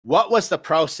What was the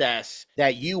process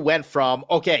that you went from,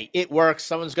 okay, it works,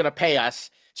 someone's going to pay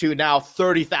us, to now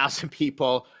 30,000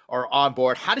 people are on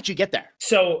board? How did you get there?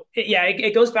 So yeah,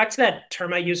 it goes back to that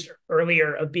term I used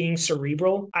earlier of being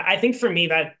cerebral. I think for me,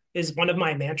 that is one of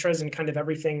my mantras in kind of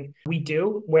everything we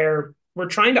do, where we're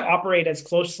trying to operate as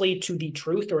closely to the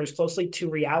truth or as closely to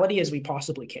reality as we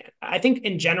possibly can. I think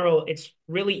in general, it's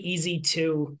really easy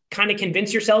to kind of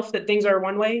convince yourself that things are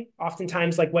one way,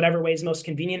 oftentimes like whatever way is most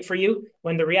convenient for you,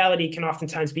 when the reality can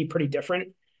oftentimes be pretty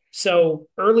different. So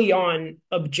early on,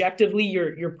 objectively,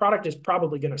 your product is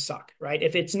probably going to suck, right?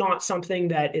 If it's not something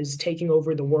that is taking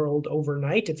over the world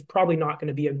overnight, it's probably not going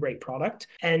to be a great product.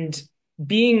 And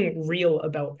being real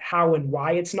about how and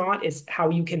why it's not is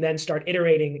how you can then start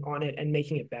iterating on it and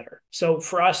making it better. So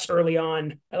for us early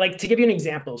on, like to give you an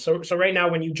example. So right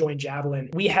now when you join Javelin,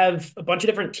 we have a bunch of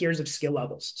different tiers of skill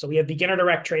levels. So we have beginner to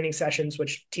rec training sessions,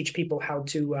 which teach people how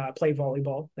to play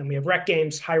volleyball. Then we have rec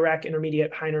games, high rec,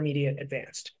 intermediate, high intermediate,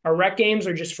 advanced. Our rec games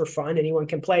are just for fun. Anyone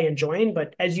can play and join.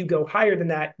 But as you go higher than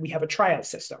that, we have a tryout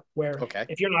system where Okay.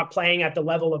 if you're not playing at the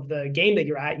level of the game that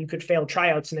you're at, you could fail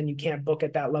tryouts and then you can't book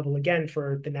at that level again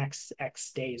for the next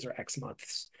X days or X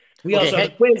months. We Okay, also have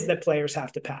hey, a quiz that players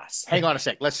have to pass. hang on a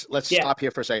sec. Let's Yeah. stop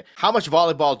here for a second. How much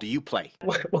volleyball do you play?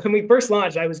 When we first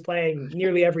launched, I was playing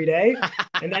nearly every day.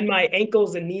 And then my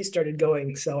ankles and knees started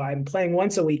going. So I'm playing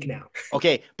once a week now.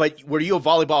 Okay, but were you a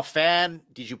volleyball fan?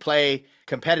 Did you play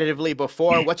competitively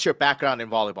before? What's your background in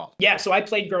volleyball? Yeah, so I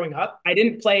played growing up. I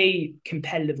didn't play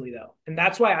competitively though. And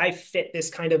that's why I fit this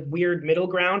kind of weird middle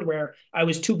ground where I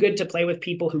was too good to play with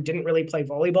people who didn't really play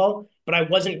volleyball, but I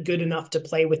wasn't good enough to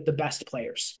play with the best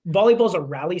players. Volleyball's a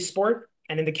rally sport.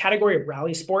 And in the category of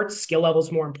rally sports, skill level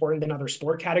is more important than other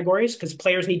sport categories because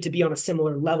players need to be on a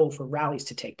similar level for rallies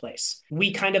to take place.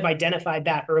 We kind of identified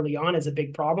that early on as a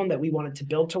big problem that we wanted to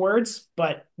build towards,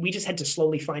 but we just had to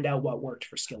slowly find out what worked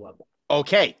for skill level.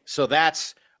 Okay, so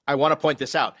I want to point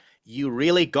this out. You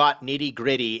really got nitty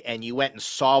gritty and you went and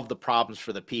solved the problems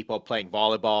for the people playing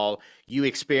volleyball. You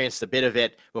experienced a bit of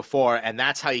it before, and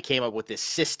that's how you came up with this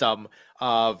system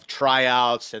of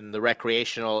tryouts and the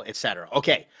recreational, etc.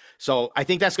 Okay, so I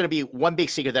think that's going to be one big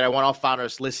secret that I want all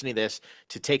founders listening to this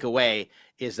to take away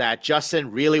is that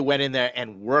Justin really went in there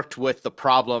and worked with the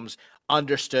problems,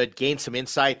 understood, gained some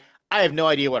insight. I have no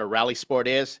idea what a rally sport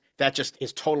is. That just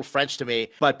is total French to me.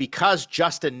 But because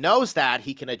Justin knows that,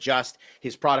 he can adjust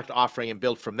his product offering and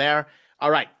build from there. All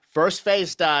right, first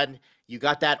phase done. You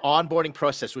got that onboarding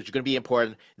process, which is going to be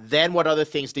important. Then what other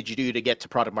things did you do to get to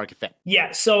product market fit?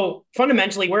 Yeah. So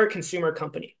fundamentally, we're a consumer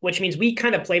company, which means we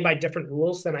kind of play by different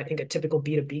rules than I think a typical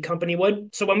B2B company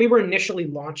would. So when we were initially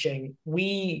launching,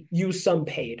 we used some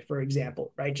paid, for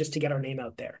example, right? Just to get our name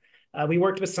out there. We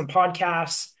worked with some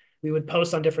podcasts. We would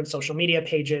post on different social media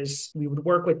pages. We would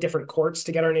work with different courts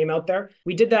to get our name out there.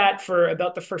 We did that for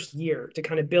about the first year to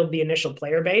kind of build the initial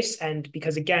player base. And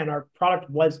because again, our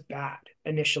product was bad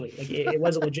initially, like it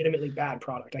was a legitimately bad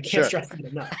product. I can't Sure. stress that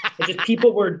enough. It's just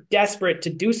people were desperate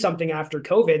to do something after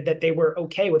COVID that they were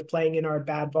okay with playing in our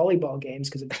bad volleyball games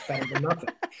because it's better than nothing.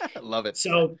 Love it.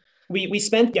 So we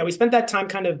spent that time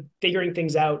kind of figuring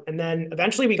things out, and then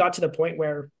eventually we got to the point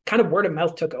where kind of word of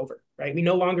mouth took over. Right, we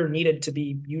no longer needed to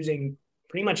be using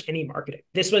pretty much any marketing.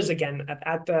 This was again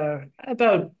at the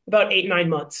about 8 9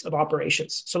 months of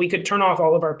operations, so we could turn off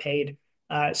all of our paid.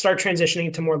 Start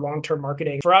transitioning to more long-term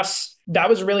marketing. For us, that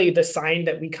was really the sign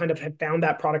that we kind of had found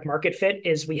that product market fit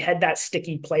is we had that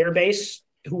sticky player base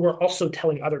who were also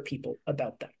telling other people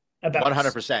about them, about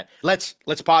us. 100%.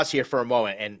 Let's pause here for a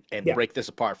moment and Yeah. break this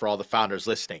apart for all the founders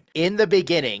listening. In the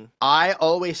beginning, I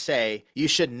always say you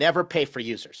should never pay for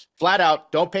users. Flat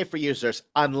out, don't pay for users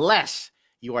unless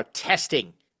you are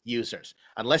testing users,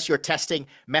 unless you're testing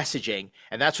messaging,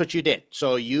 and that's what you did.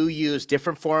 So you use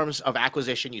different forms of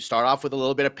acquisition. You start off with a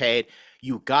little bit of paid.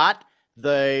 You got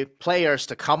the players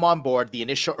to come on board, the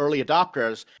initial early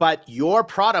adopters, but your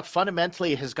product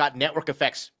fundamentally has got network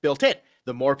effects built in.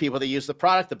 The more people that use the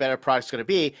product, the better product's going to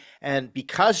be. And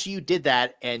because you did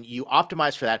that and you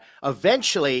optimized for that,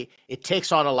 eventually it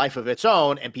takes on a life of its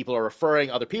own and people are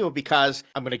referring other people because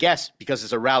I'm going to guess because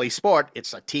it's a rally sport,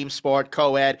 it's a team sport,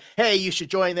 co-ed. Hey, you should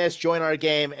join this, join our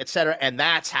game, etc. And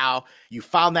that's how you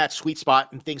found that sweet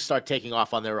spot and things start taking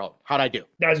off on their own. How'd I do?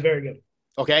 That was very good.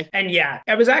 Okay. And yeah,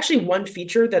 it was actually one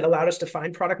feature that allowed us to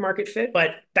find product market fit, but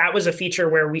that was a feature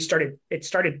where it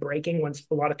started breaking once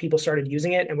a lot of people started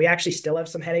using it. And we actually still have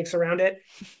some headaches around it,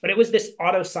 but it was this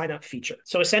auto sign up feature.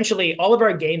 So essentially all of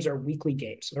our games are weekly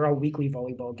games. They're all weekly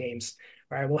volleyball games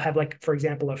All right, we'll have like, for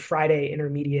example, a Friday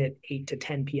intermediate 8 to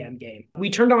 10 p.m. game. We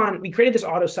created this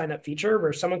auto sign up feature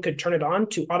where someone could turn it on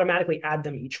to automatically add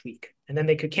them each week. And then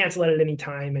they could cancel it at any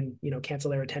time and,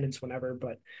 cancel their attendance whenever.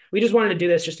 But we just wanted to do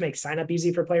this just to make sign up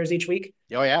easy for players each week.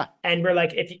 Oh, yeah. And we're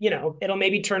like, if, it'll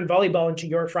maybe turn volleyball into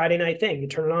your Friday night thing. You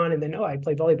turn it on and then, I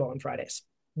play volleyball on Fridays.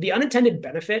 The unintended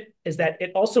benefit is that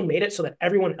it also made it so that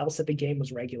everyone else at the game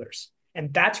was regulars.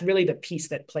 And that's really the piece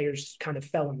that players kind of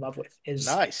fell in love with is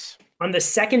nice. On the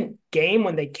second game,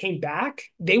 when they came back,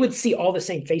 they would see all the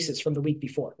same faces from the week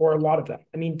before, or a lot of them.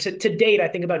 I mean, to date, I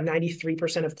think about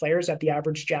 93% of players at the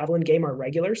average Javelin game are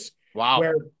regulars. Wow.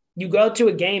 Where you go to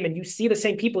a game and you see the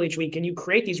same people each week and you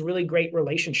create these really great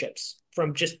relationships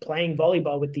from just playing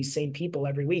volleyball with these same people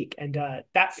every week. And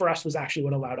that for us was actually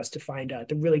what allowed us to find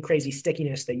the really crazy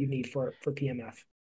stickiness that you need for PMF.